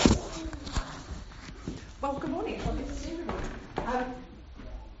Well, good morning. It's lovely to see everyone.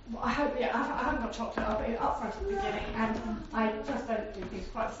 I haven't got chocolate. I'll be up front at the beginning, and I just don't do things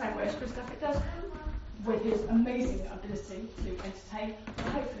quite the same way as Chris Duffett does, with his amazing ability to entertain. But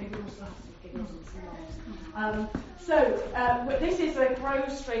hopefully, we also have some giggles and some laughs. This is a Grow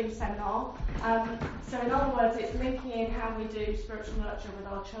Stream seminar. So, in other words, it's linking in how we do spiritual nurture with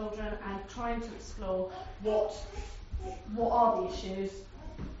our children and trying to explore what are the issues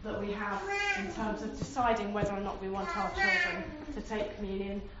that we have in terms of deciding whether or not we want our children to take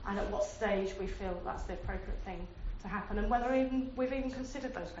communion, and at what stage we feel that's the appropriate thing to happen, and whether we've even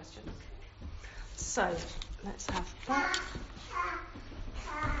considered those questions. So let's have that.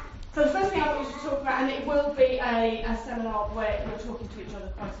 So the first thing I want you to talk about, and it will be a seminar where we're talking to each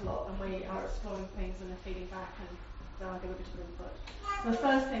other quite a lot, and we are exploring things and feeding back, and then I'll give a bit of input. The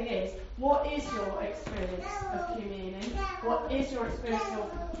first thing is, what is your experience of communion? What is your experience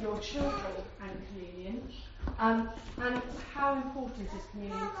of your children and communion? And how important is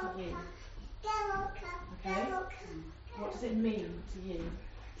communion to you? Okay? What does it mean to you?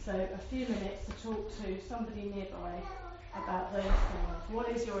 So a few minutes to talk to somebody nearby about those things. What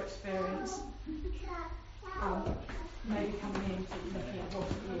is your experience? Maybe coming in to looking at what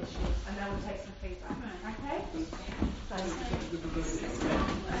are the issues, and then we'll take some feedback. Okay?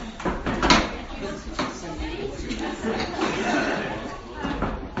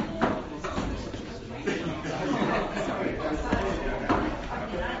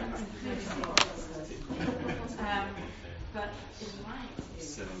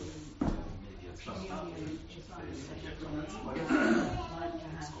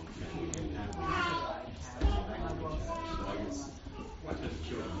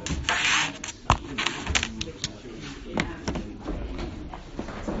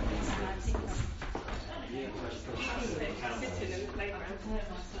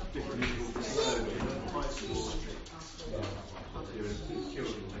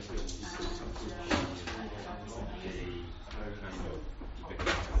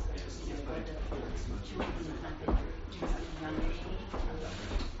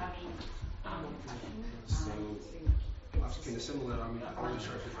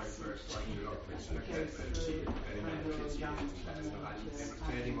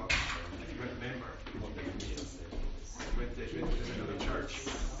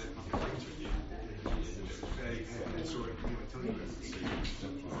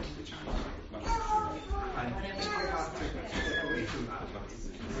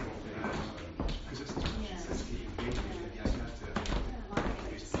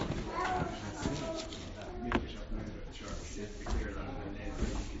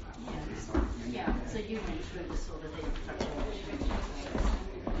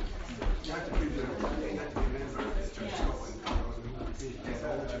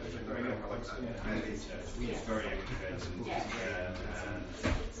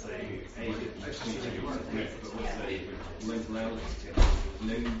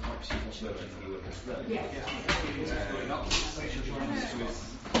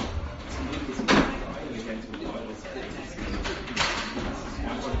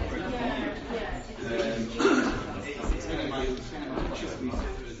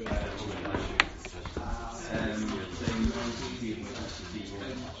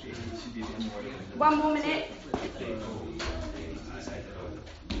 One more minute.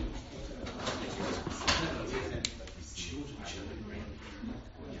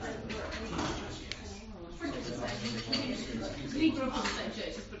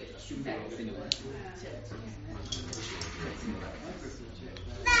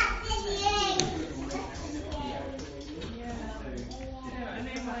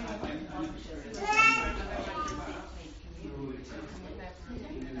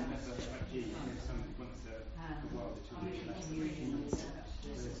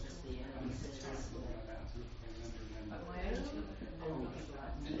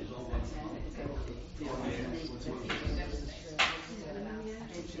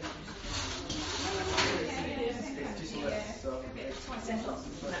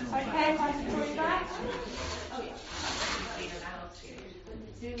 Okay, if I can call you back.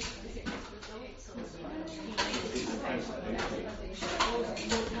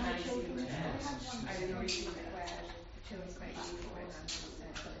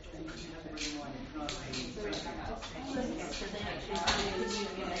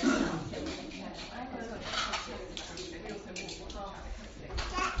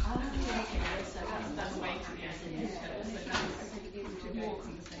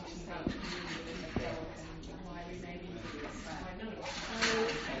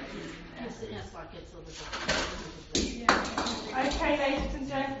 Okay, ladies and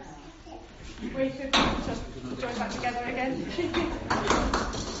gents. we could just join back together again.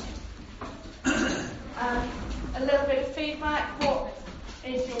 A little bit of feedback. What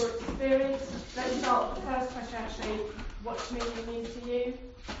is your experience? Let's start with the first question actually. What communion means to you?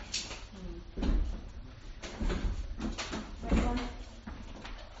 Anyone?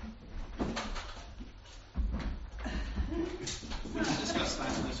 We can discuss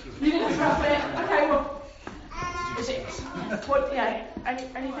that in this group. You can discuss it. Okay, well. Is it? What? Yeah.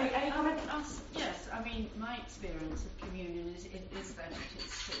 Anything? Any comment? Yes. I mean, my experience of communion is that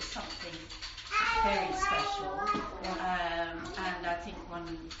it's something very special, and I think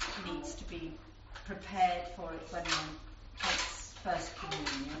one needs to be prepared for it when one takes First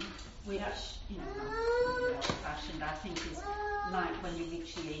Communion, which, old-fashioned, I think is like when you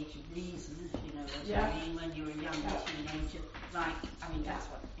reach the age of reason, if you know what I mean, when you're a young teenager. Like, I mean, that's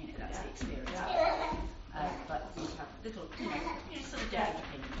what, that's the experience. But we have little, sort of different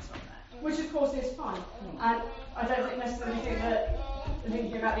opinions on that. Which of course is fine. And I don't necessarily think that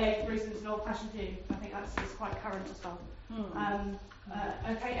thinking about the age of reason is an old-fashioned view. I think that's quite current as well.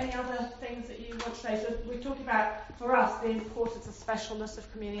 Okay, any other things that you want to say? So we're talking about, for us, the importance of specialness of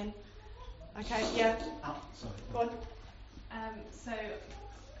communion. Okay, yeah. Oh, sorry. Go on. So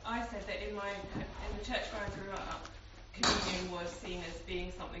I said that in the church where I grew up, communion was seen as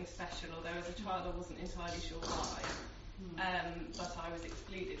being something special, although as a child I wasn't entirely sure why. But I was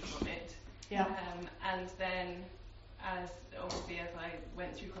excluded from it. Yeah. And then as I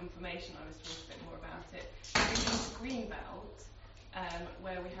went through confirmation, I was taught a bit more about it. Moving to Greenbelt,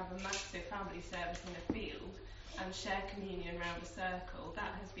 where we have a massive family service in a field and share communion around a circle,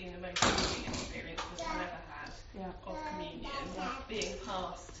 that has been the most moving experience that I've ever had of communion, being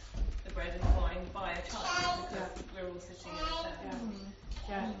passed the bread and wine by a child because we're all sitting in a circle.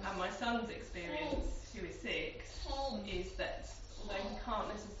 And my son's experience, who is 6, is that although he can't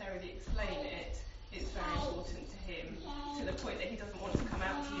necessarily explain it, it's very important to him, to the point that he doesn't want to come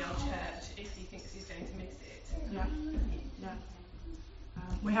out to Young Church if he thinks he's going to miss it.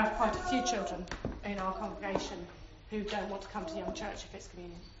 We have quite a few children in our congregation who don't want to come to Young Church if it's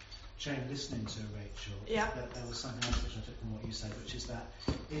communion. Jane, listening to Rachel, there was something else which I took from what you said, which is that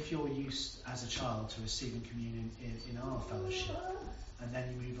if you're used as a child to receiving communion in our fellowship, and then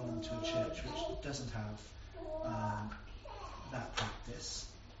you move on to a church which doesn't have that practice,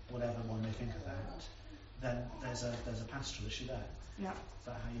 whatever one may think of that, then there's a pastoral issue there. Yeah. Is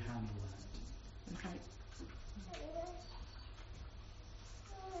that how you handle that? Okay.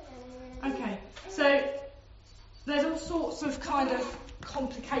 Okay. So there's all sorts of kind of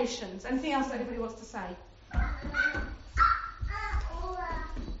complications. Anything else anybody wants to say?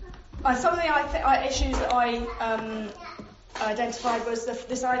 Some of the issues that I identified was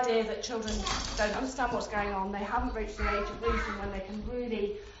this idea that children don't understand what's going on. They haven't reached the age of reason when they can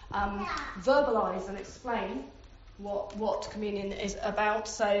really verbalise and explain what communion is about,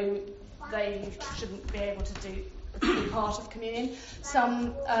 so they shouldn't be able to be part of communion.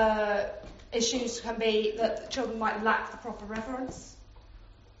 Some issues can be that children might lack the proper reverence,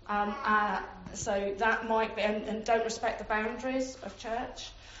 so that might be, and don't respect the boundaries of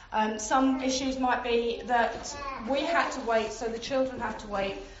church. Some issues might be that we had to wait, so the children have to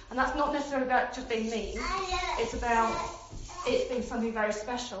wait, and that's not necessarily about just being mean. It's about it being something very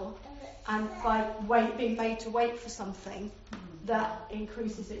special, and by being made to wait for something, that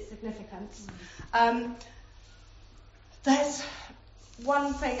increases its significance. There's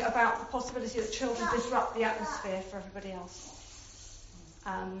one thing about the possibility that children disrupt the atmosphere for everybody else.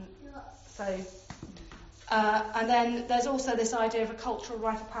 And then there's also this idea of a cultural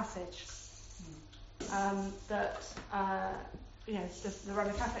rite of passage that the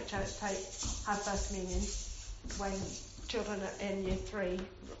Roman Catholic Church have First Communion when children are in year 3,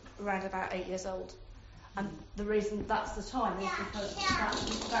 around about 8 years old. And the reason that's the time is because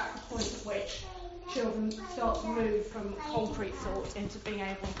that's the point at which children start to move from concrete thought into being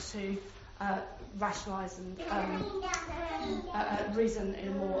able to rationalise and reason in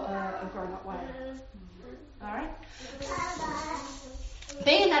a more grown-up way. All right.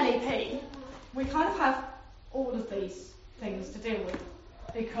 Being an NEP, we kind of have all of these things to deal with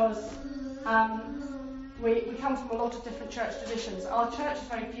because we come from a lot of different church traditions. Our church is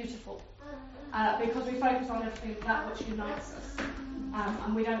very beautiful because we focus on everything that which unites us,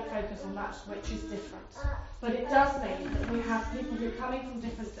 and we don't focus on that which is different. But it does mean that we have people who are coming from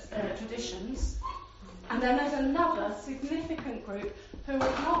different traditions, and then there's another significant group who would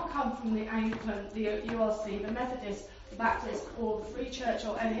not come from the Anglican, the URC, the Methodist, the Baptist, or the Free Church,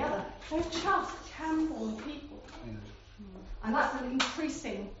 or any other. They're just Campbell people. And that's an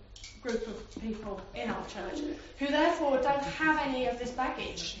increasing group of people in our church who therefore don't have any of this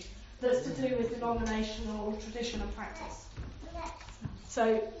baggage that's to do with denominational tradition and practice.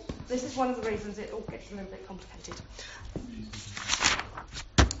 So this is one of the reasons it all gets a little bit complicated.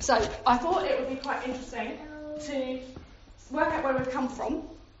 So I thought it would be quite interesting to work out where we've come from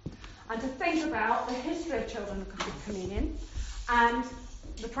and to think about the history of children of communion and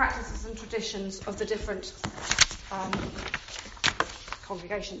the practices and traditions of the different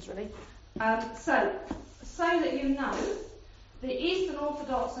congregations, really. So that you know, the Eastern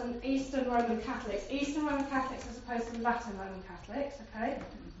Orthodox and Eastern Roman Catholics as opposed to Latin Roman Catholics, okay,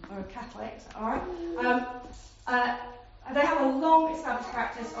 or Catholics, alright, they have a long established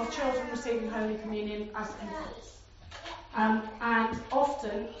practice of children receiving Holy Communion as infants. And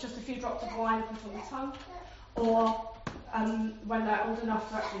often just a few drops of wine put on the tongue, or when they're old enough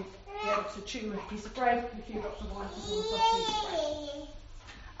to actually be able to chew a piece of bread, a few drops of wine put on a soft piece of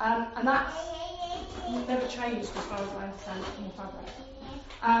bread. And that's never changed as far as I understand from what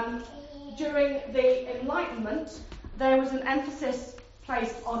I've read. During the Enlightenment, there was an emphasis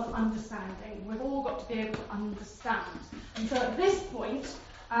placed on understanding. We've all got to be able to understand. And so at this point,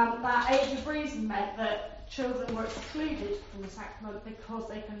 that age of reason meant that children were excluded from the sacrament because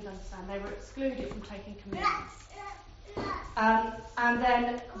they couldn't understand. They were excluded from taking communion. And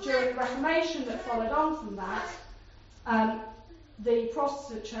then during the Reformation that followed on from that, the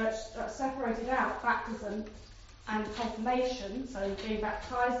Protestant Church separated out baptism and confirmation, so being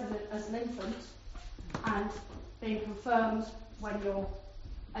baptised as an infant and being confirmed when you're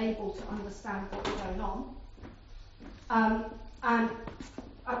able to understand what's going on. And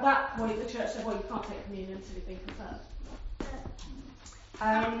at that point, the church said, well, you can't take communion until you've been confirmed.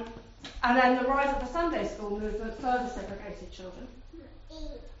 And then the rise of the Sunday school movement further segregated children.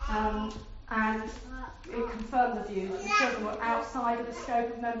 And it confirmed the view that the children were outside of the scope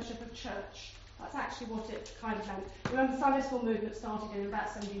of membership of church. That's actually what it kind of meant. Remember, the Sunday school movement started in about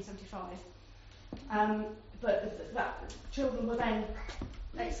 1775. But that children were then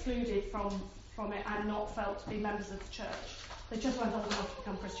excluded from it and not felt to be members of the church. They just weren't old enough to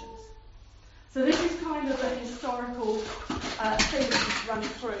become Christians. So this is kind of a historical thing that's run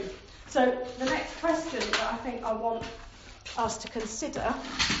through. So the next question that I think I want us to consider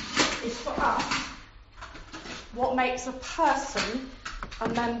is for us, what makes a person a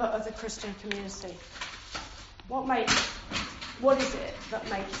member of the Christian community? What is it that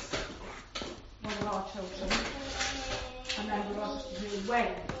makes one of our children a member of our Christian community? When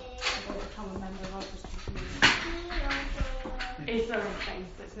do they become a member of our Christian community? Is there anything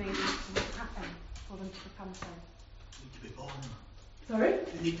that's needed to happen for them to become so? They need to be born. Sorry?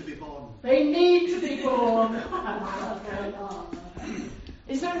 They need to be born. They need to be born.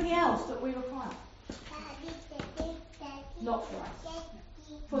 Is there anything else that we require? Not for us.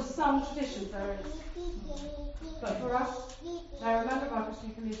 For some traditions there is. But for us, they're a member of our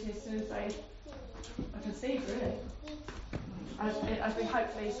Christian community as soon as they are conceived, really. As we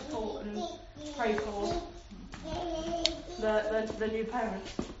hopefully support and pray for the new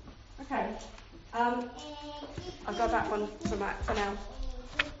parents. Okay. I've got that one for now.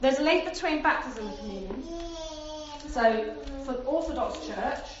 There's a link between baptism and communion. So, for the Orthodox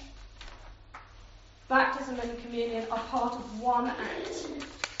Church, baptism and communion are part of one act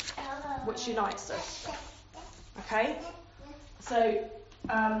which unites us. Okay? So,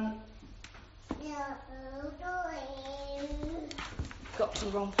 got to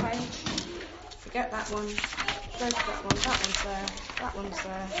the wrong page. Forget that one. Go to that one. That one's there. That one's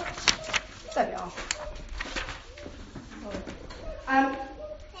there. There we are.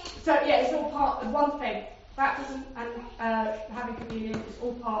 So yeah, it's all part of one thing. Baptism and having communion is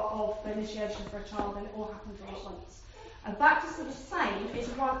all part of the initiation for a child, and it all happens all at once. And baptism the same is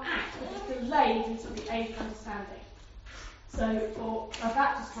one act, but it's delayed until the age of understanding. So for a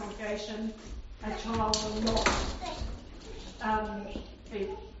Baptist congregation, a child will not be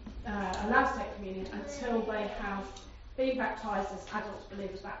allowed to take communion until they have been baptised as adult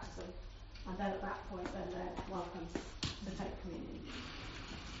believers' baptism, and then at that point, then they're welcome to take communion.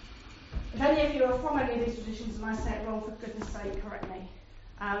 If any of you are from any of these traditions and I say it wrong, for goodness sake, correct me.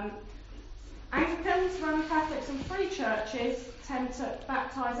 Anglicans, Roman Catholics and free churches tend to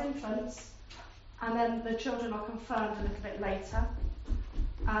baptise infants, and then the children are confirmed a little bit later,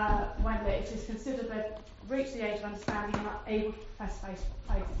 when it is considered they've reached the age of understanding and are able to profess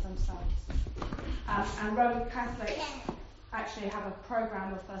faith themselves. And Roman Catholics actually have a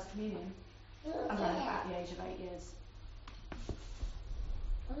programme of First Communion around about the age of 8 years.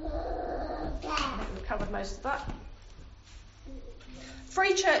 I think we've covered most of that.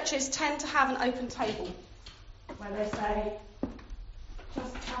 Free churches tend to have an open table where they say,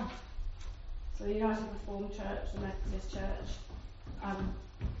 just come. So the United Reformed Church, the Methodist Church,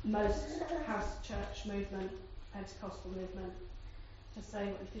 most house church movement, Pentecostal movement, just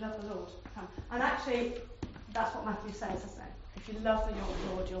saying, if you love the Lord, come. And actually, that's what Matthew says, isn't it? If you love the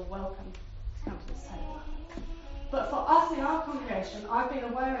Lord, you're welcome to come to this table. But for us in our congregation, I've been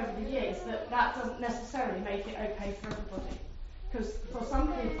aware over the years that that doesn't necessarily make it okay for everybody. Because for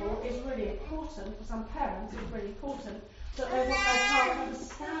some people, it's really important, for some parents, it's really important that they want their child to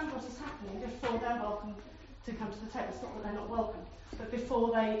understand what is happening before they're welcome to come to the table. It's not that they're not welcome, but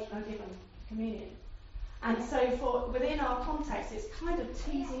before they are given communion. And so within our context, it's kind of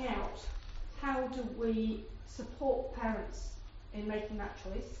teasing out how do we support parents in making that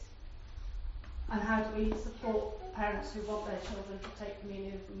choice, and how do we support parents who want their children to take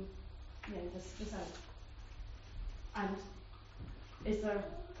communion from the same. And is there a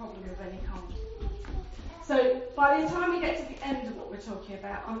problem of any kind? So by the time we get to the end of what we're talking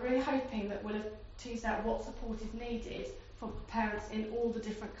about, I'm really hoping that we'll have teased out what support is needed for parents in all the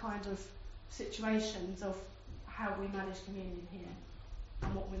different kind of situations of how we manage communion here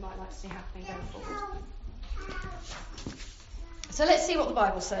and what we might like to see happening going forward. So let's see what the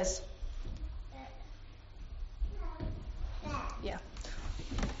Bible says. Yeah.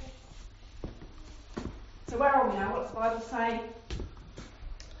 So where are we now? What's the Bible say?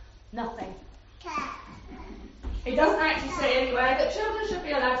 Nothing. It doesn't actually say anywhere that children should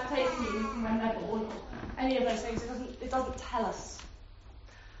be allowed to take communion from when they're born, or any of those things. It doesn't tell us.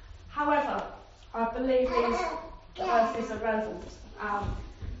 However, I believe these verses are relevant.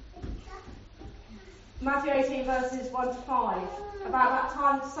 Matthew 18 verses 1 to 5. About that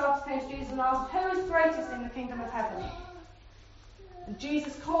time the disciples came to Jesus and asked, "Who is greatest in the kingdom of heaven?" And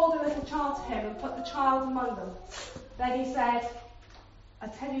Jesus called a little child to him and put the child among them. Then he said, "I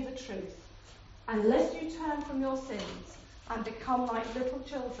tell you the truth, unless you turn from your sins and become like little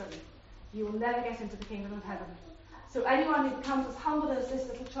children, you will never get into the kingdom of heaven. So anyone who becomes as humble as this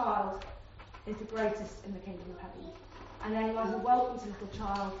little child is the greatest in the kingdom of heaven. And anyone who welcomes a little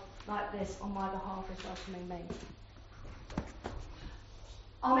child like this on my behalf is welcoming me."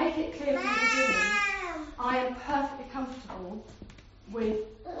 I'll make it clear from the beginning, I am perfectly comfortable with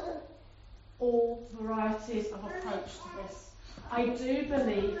all varieties of approach to this. I do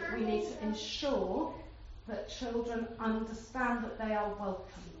believe we need to ensure that children understand that they are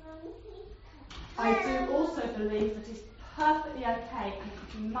welcome. I do also believe that it's perfectly okay and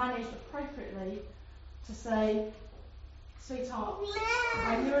can be managed appropriately to say, "Sweetheart,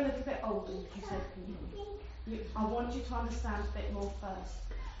 when you're a little bit older, you can take communion. I want you to understand a bit more first."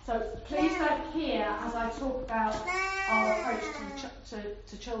 So please don't hear as I talk about our approach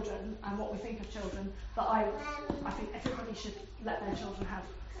to children and what we think of children, but I think everybody should let their children have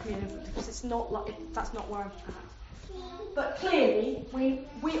communion, because it's not like that's not where I'm at. But clearly,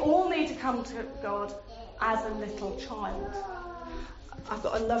 we all need to come to God as a little child. I've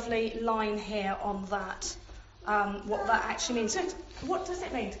got a lovely line here on that, what that actually means. So what does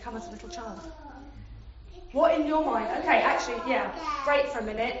it mean to come as a little child? What in your mind? Okay, actually, yeah, break for a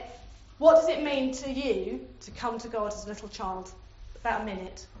minute. What does it mean to you to come to God as a little child? About a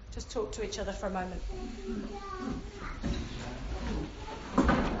minute. Just talk to each other for a moment.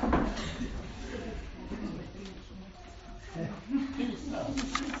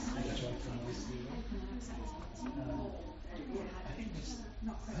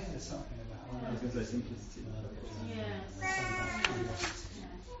 I think there's something about simplicity.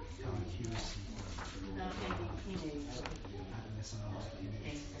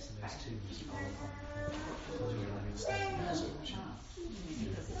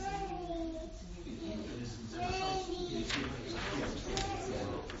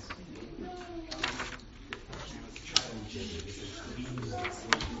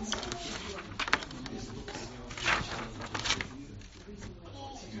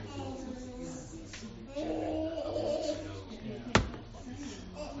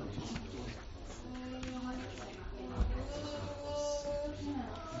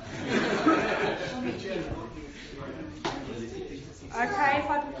 Okay, if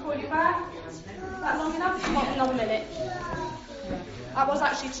I can call you back. Is that long enough? Not another minute. That was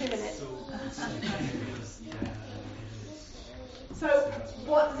actually 2 minutes. So,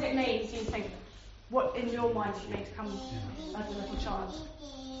 what does it mean, do you think? What in your mind does it mean to come as a little child?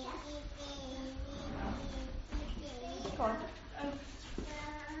 Go on.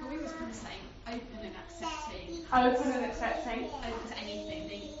 We were kind of saying open and accepting. Open and accepting. Open to anything,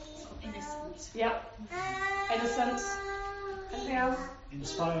 being sort of innocent. Yep. Innocence. Anything else?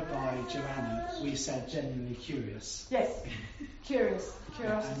 Inspired by Joanna, we said genuinely curious. Yes. Curious.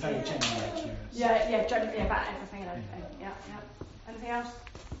 Curiosity. And very genuinely curious. Yeah, genuinely about everything and everything. Yeah. Anything else?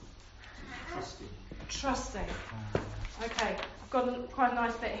 Trusting. Trusting. Okay. got quite a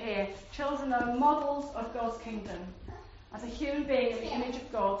nice bit here. Children are models of God's kingdom. As a human being in the image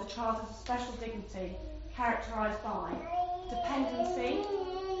of God, the child has a special dignity characterised by dependency,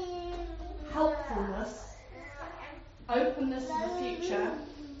 helpfulness, openness to the future,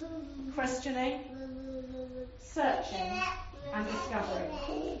 questioning, searching and discovery.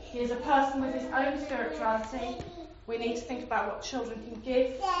 He is a person with his own spirituality. We need to think about what children can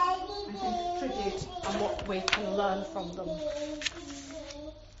give and can contribute and what we can learn from them.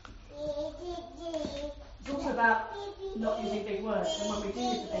 It's also about not using big words, and when we do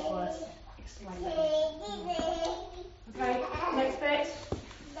use the big words, explain them. Okay, next bit.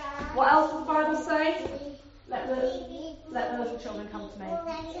 What else does the Bible say? Let the little children come to me.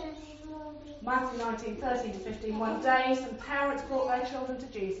 Matthew 19:13-15. One day, some parents brought their children to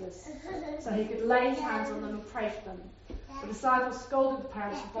Jesus so he could lay his hands on them and pray for them. The disciples scolded the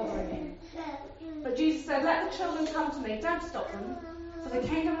parents for bothering him. But Jesus said, "Let the children come to me. Don't stop them. For the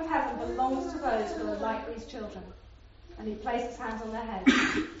kingdom of heaven belongs to those who are like these children." And he placed his hands on their heads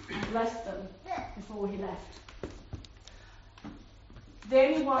and blessed them before he left. The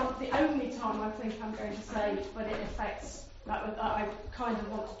only time I think I'm going to say, but it affects, that I kind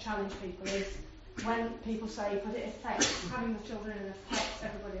of want to challenge people, is when people say, but it affects, having the children, it affects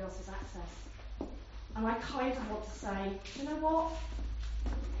everybody else's access. And I kind of want to say, you know what?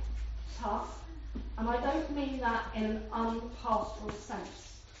 Tough. And I don't mean that in an unpastoral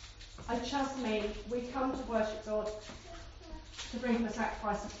sense. I just mean we come to worship God to bring him a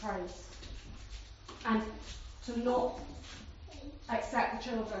sacrifice of praise. And to not accept the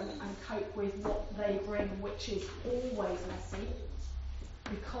children and cope with what they bring, which is always messy,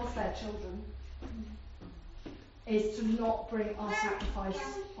 because they're children, is to not bring our sacrifice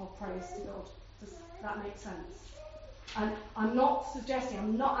of praise to God. Does that make sense? And I'm not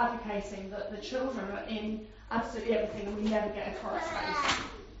advocating that the children are in absolutely everything and we never get a chorus space.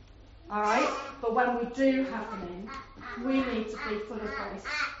 Alright? But when we do have them in, we need to be full of grace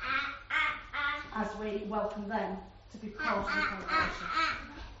as we welcome them to be part of the congregation.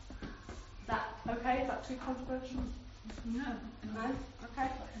 Is that okay? Is that too controversial? No. No? Okay.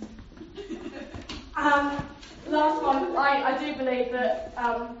 Last one. I do believe that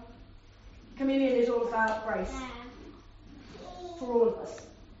communion is all about grace for all of us.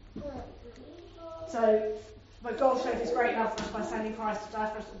 So, but God showed his great love for us by sending Christ to die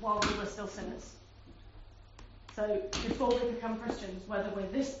for us while we were still sinners. So before we become Christians, whether we're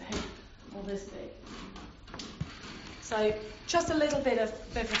this big or this big. So just a little bit of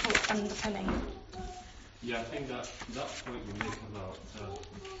biblical underpinning. Yeah, I think that point you make about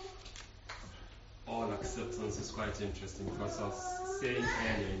all acceptance is quite interesting, because I was saying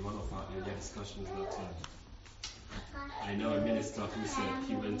earlier in one of our earlier discussions that I know a minister who said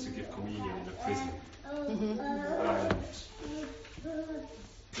he went to give communion in a prison. Mm-hmm. And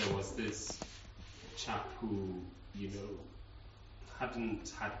there was this chap who,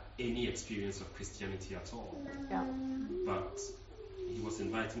 hadn't had any experience of Christianity at all. Yeah. But he was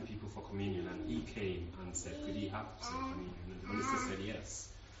inviting people for communion, and he came and said, could he have some communion? And the minister said yes.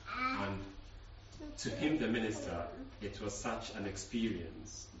 And to him, the minister, it was such an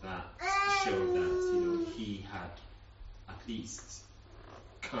experience that showed that, he had at least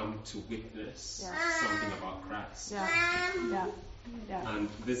come to witness something about Christ. Yeah. And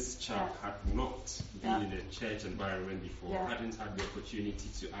this chap had not been in a church environment before, hadn't had the opportunity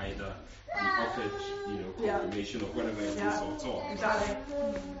to either be offered, confirmation or whatever it is or taught. Exactly.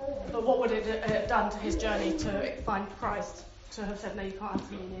 But what would it have done to his journey to find Christ? To have said, no, you can't have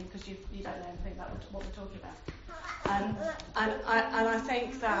communion because you don't know anything about what we're talking about. And I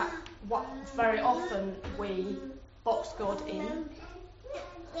think that very often we box God in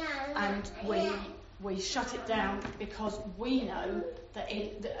and we shut it down because we know that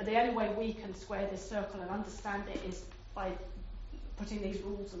the only way we can square this circle and understand it is by putting these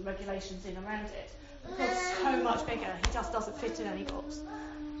rules and regulations in around it. Because it's so much bigger, it just doesn't fit in any box.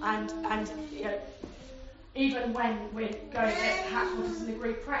 And even when we're going against perhaps what is in the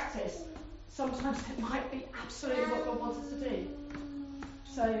Greek practice, sometimes it might be absolutely what God wants us to do.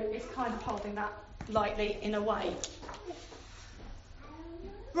 So it's kind of holding that lightly in a way.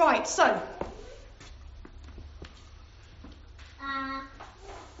 Right, so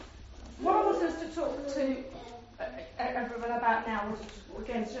what I want us to talk to everyone about now, which is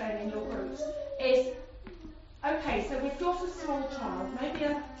again sharing in your groups, is okay, so we've got a small child, maybe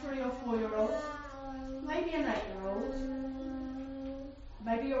a 3 or 4-year-old, maybe an 8-year-old,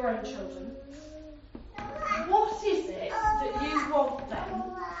 maybe your own children. What is it that you want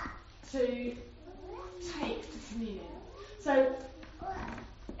them to take to communion? So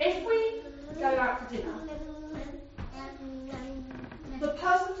if we go out for dinner the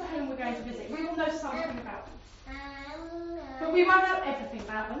person to whom we're going to visit, we will know something about them. But we won't know everything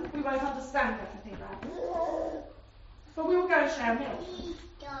about them. We won't understand everything about them. But we will go and share a meal.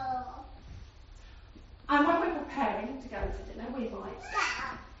 And when we're preparing to go for dinner, we might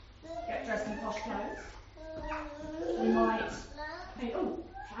get dressed in posh clothes. We might think, oh,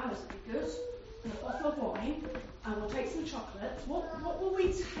 flowers would be good, and a bottle of wine, and we'll take some chocolate. What will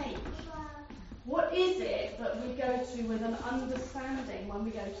we take? What is it that we go to with an understanding when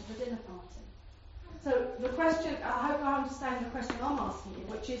we go to the dinner party? So the question, I hope I understand the question I'm asking you,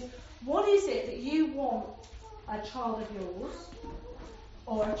 which is, what is it that you want a child of yours,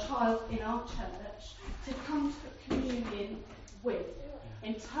 or a child in our church, to come to communion with,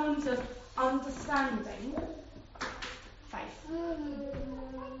 in terms of understanding faith?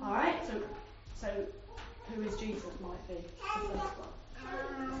 Alright, so who is Jesus might be the first one.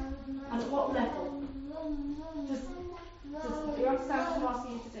 And at what level? Does you understand what I'm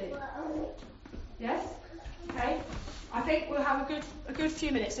asking you to do? Yes? Okay. I think we'll have a good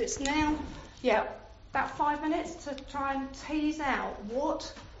few minutes. It's now, about 5 minutes to try and tease out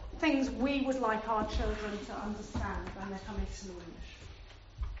what things we would like our children to understand when they're coming to communion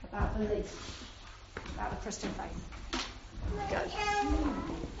about belief, about the Christian faith. Go.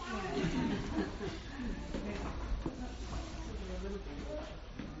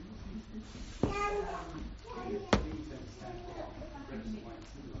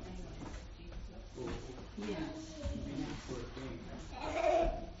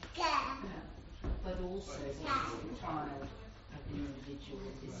 But also as a child of the individual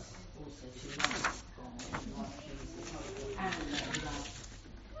is also to love God and love Jesus and love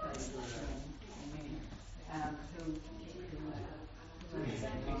those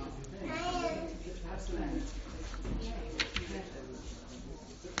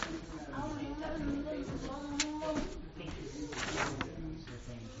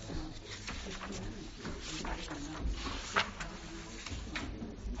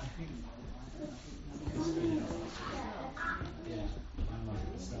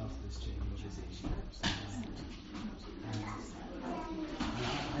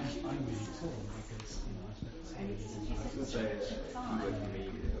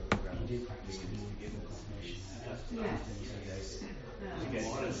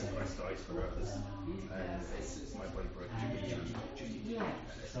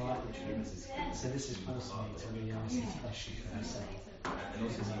So this is forcing me to really ask this question for myself. And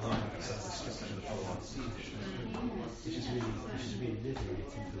also which is really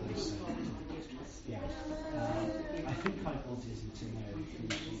liberating, but also, I think I wanted you to know who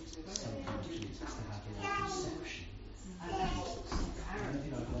sometimes Jesus to have a conception of Jesus. I don't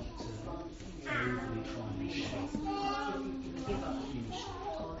think I want to overly try and shape hugely,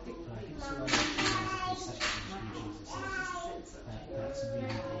 but I think so long as she has a conception of who Jesus is, that's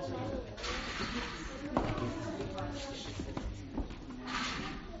meaningful to her.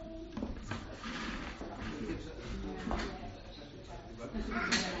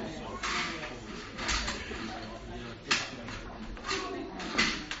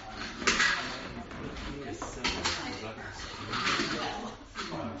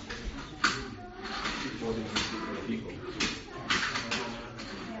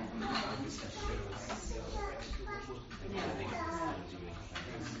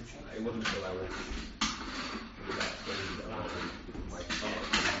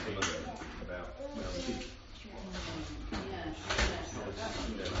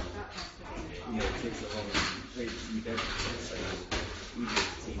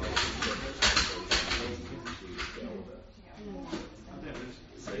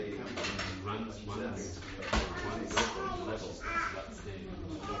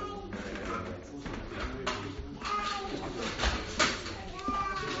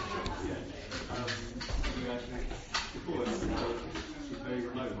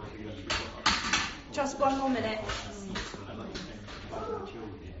 Just 1 more minute.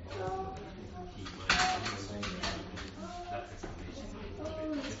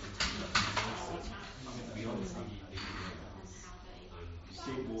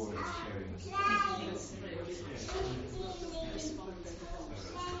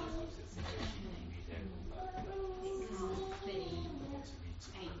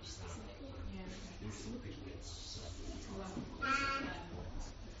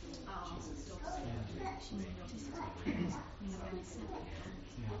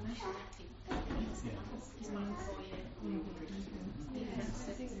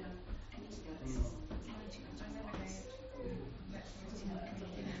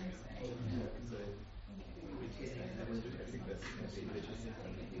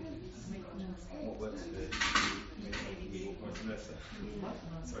 What works for maybe vice versa.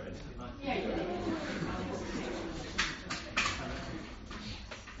 bread.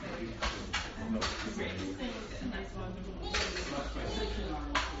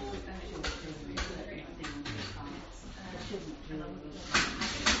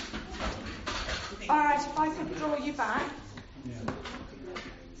 Alright, if I could draw you back.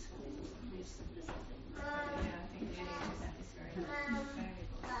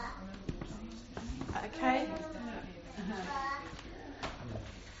 Okay.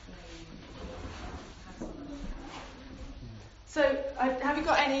 So, have you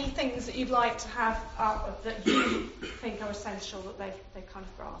got any things that you'd like to have that you think are essential that they've kind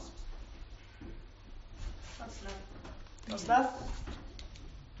of grasped? God's love. God's love?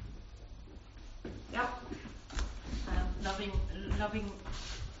 Yep. Loving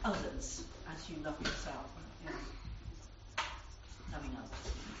others as you love yourself. Yeah. Loving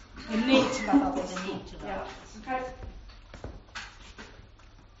others. The need to love others. The need to love others. Okay.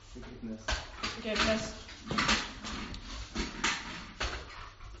 Forgiveness.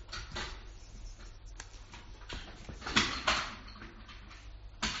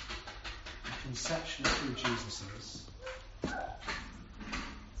 Conception of who Jesus is.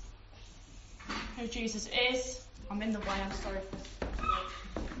 Who Jesus is. I'm in the way, I'm sorry for this.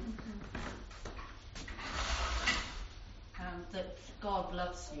 That God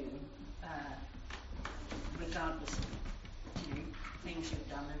loves you regardless of things you've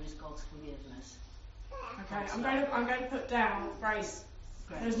done. There is God's forgiveness. Okay, I'm going to put down grace.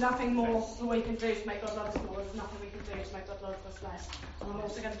 There's nothing more that we can do to make God love us more. There's nothing we can do to make God love us less. And I'm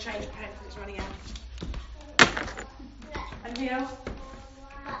also going to change pen because it's running out. Anything else?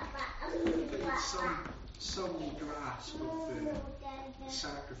 It's some grasp of the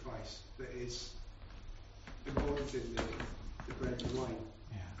sacrifice that is involved in the bread and wine.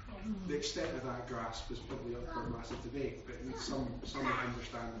 Yeah. The extent of that grasp is probably up for a massive debate, but with some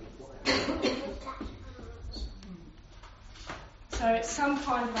understanding of what it is. So it's some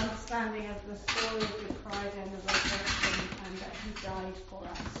kind of understanding of the story of Good Friday and the resurrection, and that He died for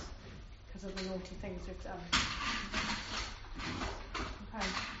us because of the naughty things we've done. Okay.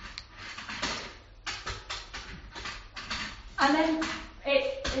 And then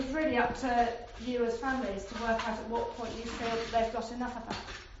it is really up to you as families to work out at what point you feel that they've got enough of that.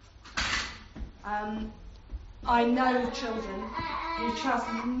 I know children who just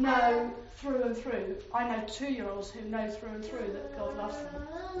know through and through. I know 2-year-olds who know through and through that God loves them.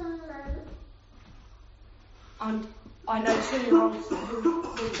 And I know 2-year-olds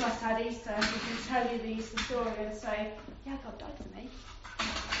who just had Easter who can tell you the Easter story and say, yeah, God died for me.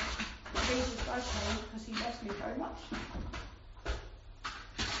 Jesus died for me because He loves me very much.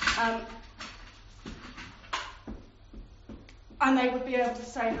 And they would be able to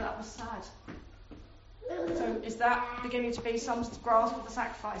say that was sad. So is that beginning to be some grasp of the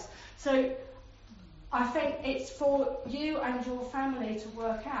sacrifice? So I think it's for you and your family to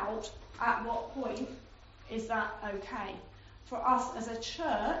work out at what point is that okay. For us as a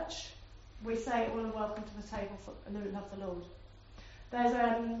church, we say all are welcome to the table and who love the Lord. There's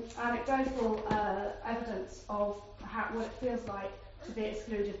anecdotal evidence of what it feels like to be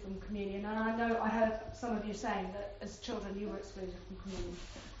excluded from communion. And I know I heard some of you saying that as children you were excluded from communion.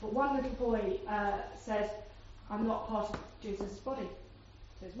 But one little boy said, I'm not part of Jesus' body.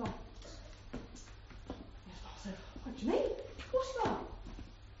 So his mum. His mum said, what do you mean? Of course you are.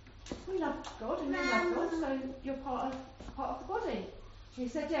 We love God and you love God, so you're part of the body. He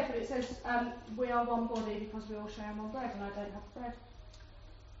said, yeah, but it says we are one body because we all share one bread and I don't have bread.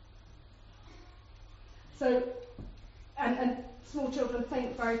 So, and small children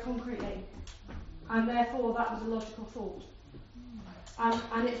think very concretely, and therefore that was a logical thought.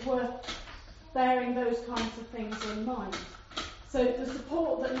 And it's worth bearing those kinds of things in mind. So the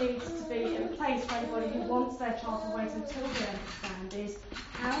support that needs to be in place for anybody who wants their child to wait until they understand is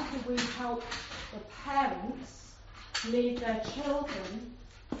how do we help the parents lead their children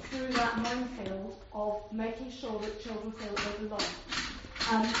through that minefield of making sure that children feel that they belong.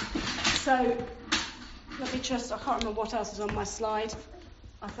 So let me just, I can't remember what else is on my slide.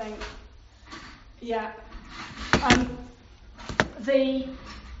 I think, yeah.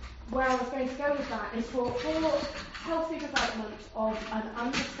 Where I was going to go with that is for healthy development of an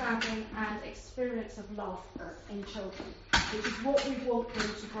understanding and experience of love in children, which is what we want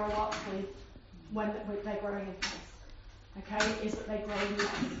them to grow up with when they're growing in faith. Okay, is that they grow in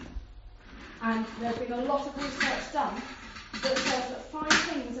love. And there's been a lot of research done that says that 5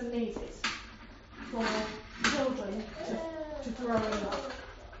 things are needed for children to grow in love.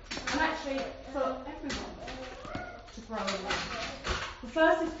 And actually for everyone to grow in love. The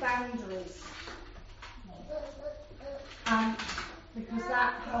first is boundaries. Because that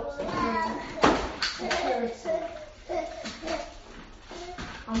that helps bring security.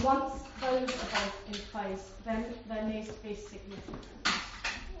 And once those are both in place, then there needs to be significance.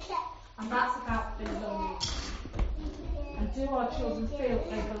 And that's about belonging. And do our children feel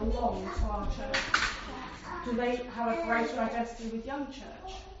they belong to our church? Do they have a greater identity with Young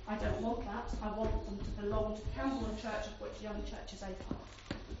Church? I don't want that. I want them to belong to Camberwell Church, of which Young Church is a part.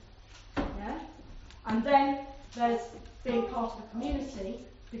 Yeah? And then there's being part of the community,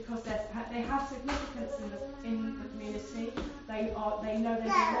 because they have significance in the community. They know they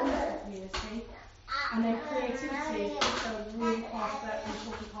belong to the community, and their creativity is also a really important part of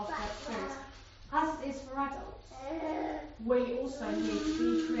their experience. As it is for adults, we also need to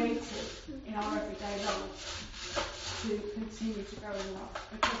be creative in our everyday lives to continue to grow in love,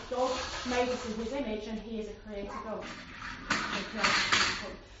 because God made us in His image, and He is a creator God.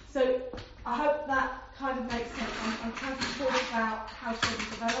 So I hope that kind of makes sense. I'm trying to talk about how children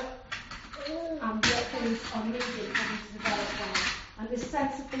develop and what things are needed for them to develop well. And this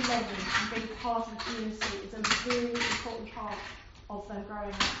sense of belonging and being part of the community is a really important part of them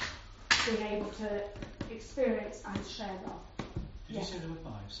growing up, being able to experience and share love. Did you say there were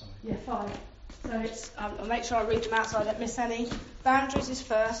 5? Sorry. Yeah, 5. So it's, I'll make sure I read them out so I don't miss any. Boundaries is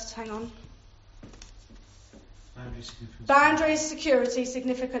first, hang on. Boundaries, security,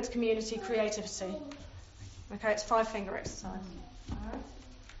 significance, community, creativity. Okay, it's 5-finger exercise.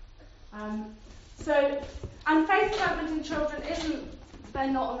 Alright. And faith development in children they're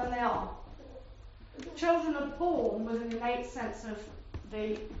not and then they are. Children are born with an innate sense of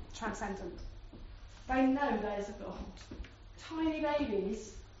the transcendent. They know there's a God. Tiny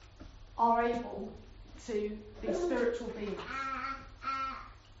babies are able to be spiritual beings.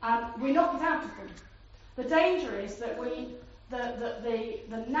 We knock it out of them. The danger is that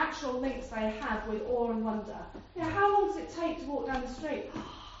the natural links they have with awe and wonder. You know, how long does it take to walk down the street?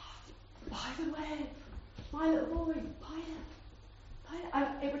 By the web, my little boy, by it. And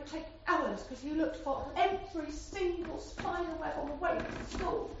it would take hours because you looked for every single spider web on the way to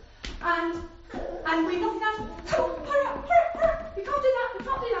school. And we knock it out of them. Oh, hurry up, we can't do that.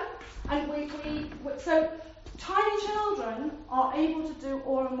 And so tiny children are able to do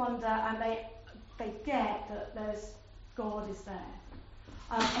awe and wonder, and they get that there's God is there.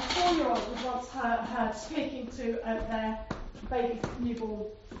 A 4-year-old was once heard speaking to their baby newborn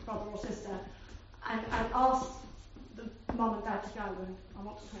brother or sister, and asked the mum and dad to go, and I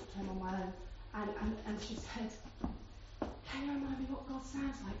want to talk to him on my own. And she said, "Can you remind me what God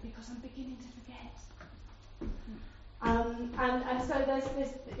sounds like? Because I'm beginning to forget." And so there's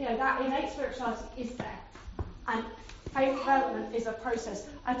this, that innate spirituality is there. And faith development is a process.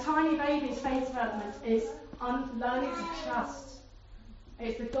 A tiny baby's faith development is learning to trust.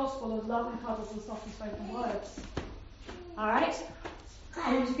 It's the gospel of love and cuddles and softly spoken words. Alright?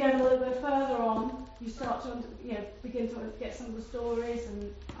 And as you get a little bit further on, you start to begin to get some of the stories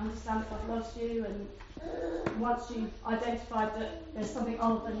and understand that God loves you, and once you've identified that there's something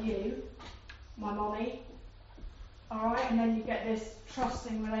other than you, my mommy, alright, and then you get this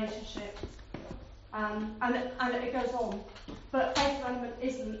trusting relationship. And it goes on. But faith development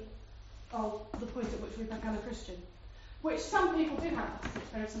isn't the point at which we become a Christian, which some people do have this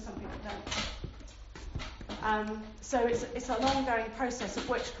experience and some people don't. So it's an ongoing process of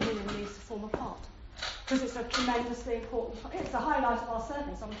which communion needs to form a part. Because it's a tremendously important part. It's the highlight of our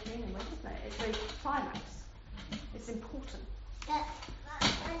service on the communion week, isn't it? It's the climax. It's important.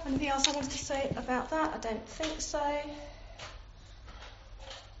 Anything else I wanted to say about that? I don't think so.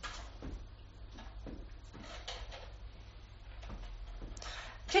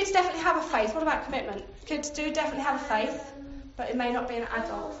 Kids definitely have a faith. What about commitment? Kids do definitely have a faith, but it may not be an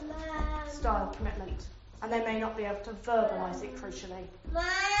adult style commitment. And they may not be able to verbalise it crucially.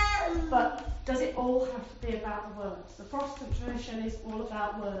 But does it all have to be about the words? The Protestant tradition is all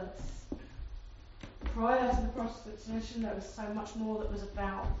about words. Prior to the Protestant tradition, there was so much more that was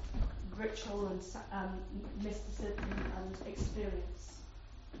about ritual and mysticism and experience.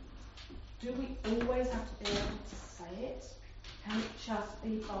 Do we always have to be able to say it? Can it just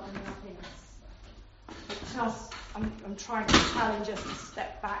be bubbling up in us? I'm trying to challenge us to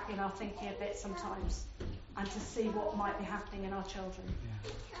step back in our thinking a bit sometimes and to see what might be happening in our children.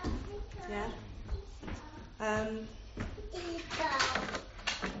 Yeah?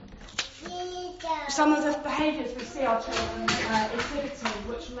 Some of the behaviours we see our children exhibiting,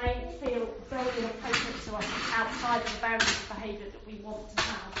 which may feel very inappropriate to us outside of the boundaries of behaviour that we want to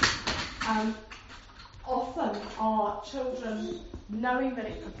have, often are children knowing that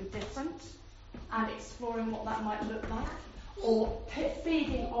it could be different and exploring what that might look like, or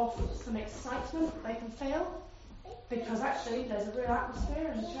feeding off some excitement they can feel, because actually there's a real atmosphere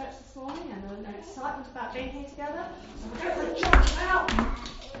in the church this morning and an excitement about being here together. So we're going to jump out and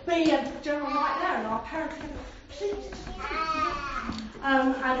be a general night there, and our parents are going to please.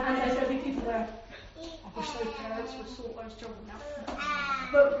 And there's going to be people there. I wish those parents would sort those children out.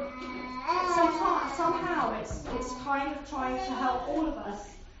 But somehow it's kind of trying to help all of us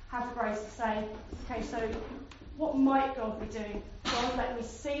have the grace to say, okay, so what might God be doing? God, let me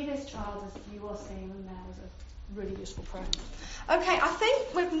see this child as you are seeing them now, is a really useful prayer. Okay, I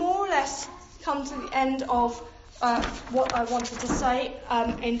think we've more or less come to the end of what I wanted to say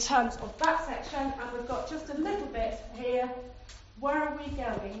in terms of that section, and we've got just a little bit here. Where are we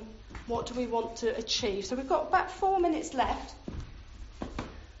going? What do we want to achieve? So we've got about 4 minutes left.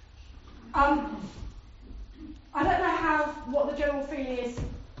 I don't know what the general feeling is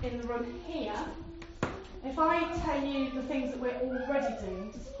in the room here. If I tell you the things that we're already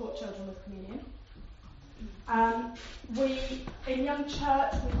doing to support children with communion, in Young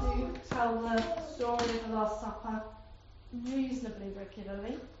Church we do tell the story of the Last Supper reasonably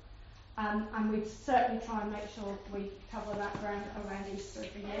regularly, and we certainly try and make sure we cover that ground around Easter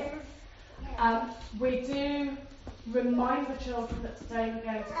every year. We do remind the children that today we're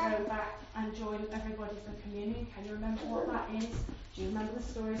going to go back and join everybody for communion. Can you remember what that is? Do you remember the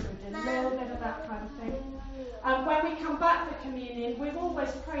stories? We did a little bit of that kind of thing. When we come back for communion, we've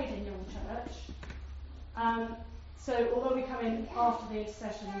always prayed in Young Church. So although we come in after the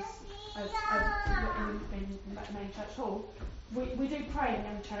intercessions in the main church hall, we do pray in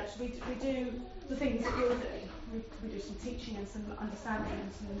Young Church. We do the things that you're doing. We do some teaching and some understanding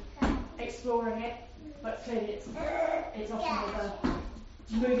and some exploring it, but clearly it's often with a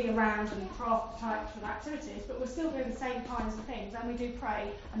moving around and craft types of activities, but we're still doing the same kinds of things, and we do pray,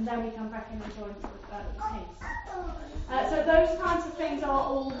 and then we come back in and join the teams. So those kinds of things are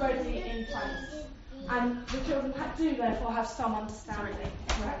already in place, and the children do therefore have some understanding.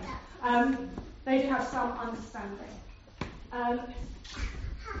 They do have some understanding.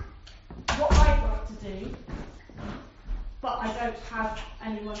 What I'd like to do, but I don't have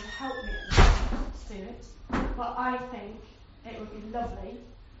anyone to help me at the moment to do it, but I think it would be lovely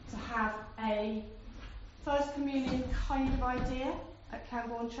to have a First Communion kind of idea at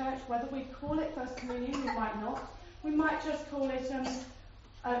Camborne Church. Whether we call it First Communion, we might not. We might just call it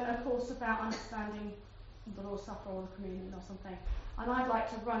a course about understanding the Lord's Supper or the Communion or something. And I'd like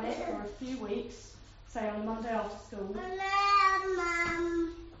to run it for a few weeks, say on a Monday after school,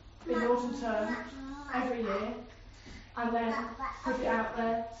 in the autumn term, every year, and then put it out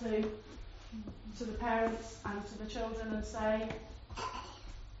there to the parents and to the children and say,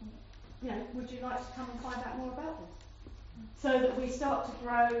 would you like to come and find out more about this? So that we start to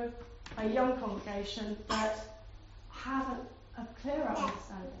grow a young congregation that have a clearer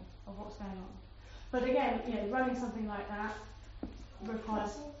understanding of what's going on. But again, running something like that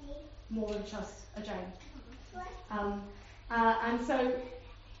requires more than just a Jane. And so,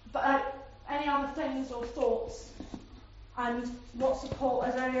 but any other things or thoughts? And what support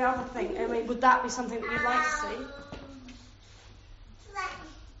is any other thing? I mean, would that be something that you'd like to see?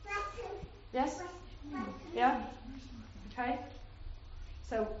 Yes? Yeah? Okay.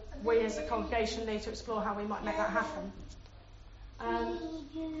 So we as a congregation need to explore how we might make that happen.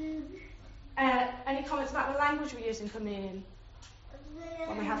 Any comments about the language we use in communion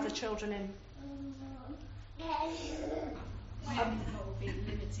when we have the children in? That would be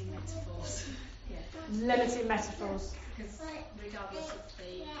limiting metaphors. Yeah. Limiting metaphors. Because regardless of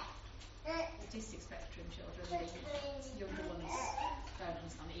the autistic spectrum children, the younger ones don't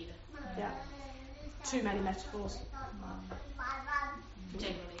understand it either. Yeah. Too many metaphors.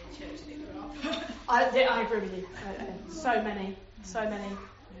 Generally in church they grow up. I agree with you. So many.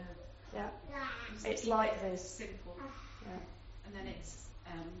 Yeah. It's like this. Simple. Yeah. And then it's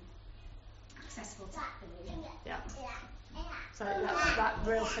accessible to everyone. Yeah. So that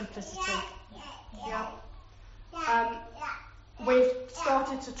real simplicity. Yeah. We've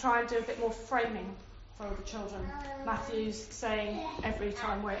started to try and do a bit more framing for the children. Matthew's saying every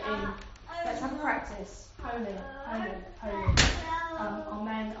time we're in, let's have a practice. Holy, holy, holy.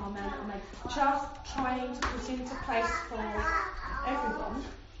 Amen, amen, amen. Just trying to put into place for everyone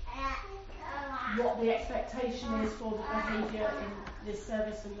what the expectation is for the behaviour in this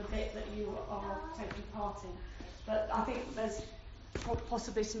service and the bit that you are taking part in. But I think there's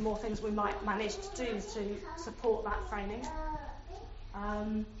possibly some more things we might manage to do to support that framing.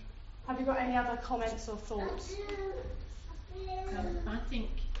 Have you got any other comments or thoughts? I think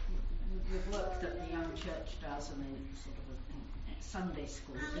the work that the Young Church does and then sort of a Sunday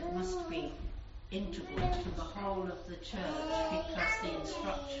school, it must be integral to the whole of the church because the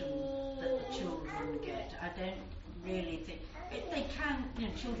instruction that the children get, I don't really think they can,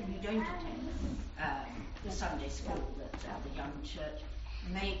 children who don't attend the Sunday school, the young church,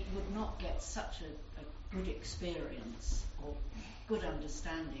 would not get such a good experience or good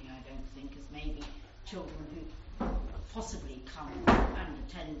understanding, I don't think, as maybe children who possibly come and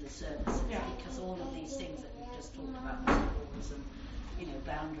attend the services, because all of these things that we've just talked about, rules and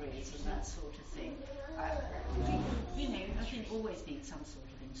boundaries and that sort of thing, I think always need some sort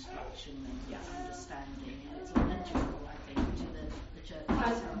of instruction and understanding, and it's all integral, I think, to the church.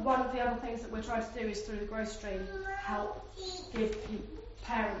 And one of the other things that we're trying to do is through the growth stream help give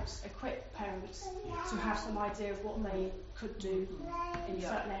parents, equip parents to have some idea of what they could do in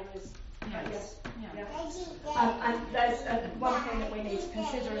certain areas. Yes. And there's one thing that we need to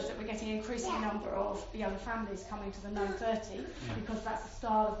consider is that we're getting an increasing number of young families coming to the 9:30 because that's the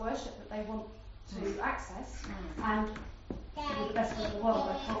style of worship that they want to access. And with the best will in the world,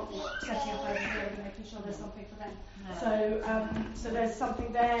 I can't be setting up over here and making sure there's something for them. So there's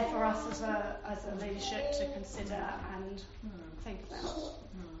something there for us as a leadership to consider and think about.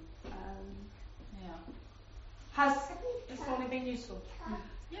 Has this morning been useful?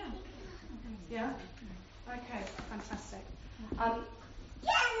 Yeah? Okay, fantastic.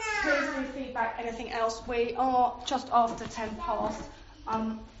 Please do feedback, anything else. We are just after 10 past,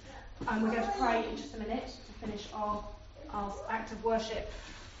 and we're going to pray in just a minute to finish our act of worship.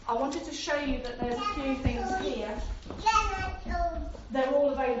 I wanted to show you that there's a few things here. They're all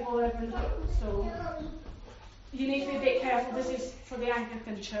available over in the bookstore. You need to be a bit careful. This is for the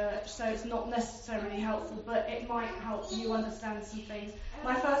Anglican Church, so it's not necessarily helpful, but it might help you understand some things.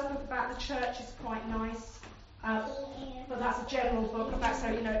 My first book about the church is quite nice, but that's a general book about,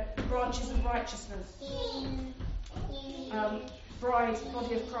 branches of righteousness. Bride,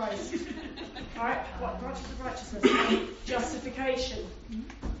 body of Christ. Alright, what branches of righteousness? Justification.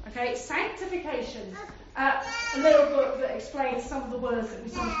 Okay, sanctification. A little book that explains some of the words that we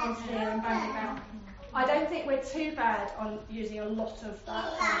sometimes hear and bandy about. I don't think we're too bad on using a lot of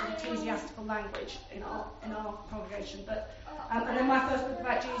that kind of ecclesiastical language in our congregation. But and then my first book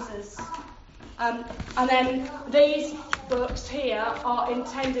about Jesus. And then these books here are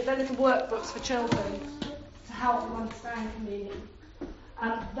intended, they're little workbooks for children to help them understand communion.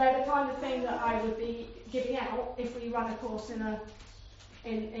 They're the kind of thing that I would be giving out if we run a course in an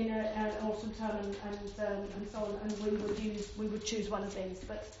autumn term and so on, and we would choose one of these.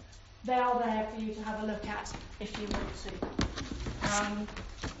 But they are there for you to have a look at if you want to.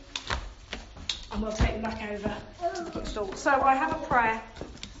 And we'll take them back over to the bookstall. So I have a prayer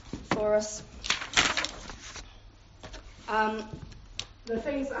for us. The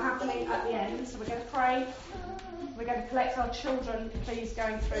things that are happening at the end. So we're going to pray. We're going to collect our children, please,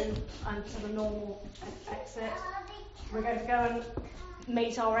 going through to the normal exit. We're going to go and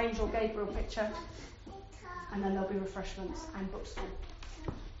meet our angel Gabriel picture. And then there'll be refreshments and bookstall.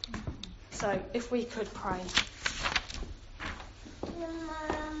 So, if we could pray.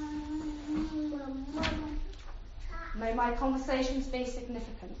 May my conversations be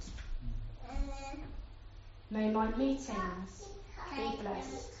significant. May my meetings be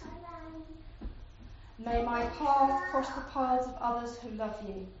blessed. May my path cross the paths of others who love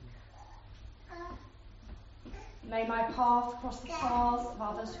you. May my path cross the paths of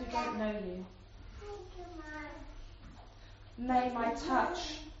others who don't know you. May my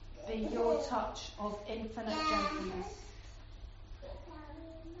touch be your touch of infinite gentleness.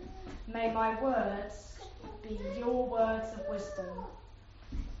 May my words be your words of wisdom.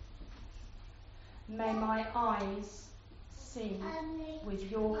 May my eyes see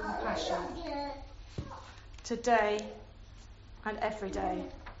with your compassion, today and every day.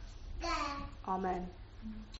 Amen.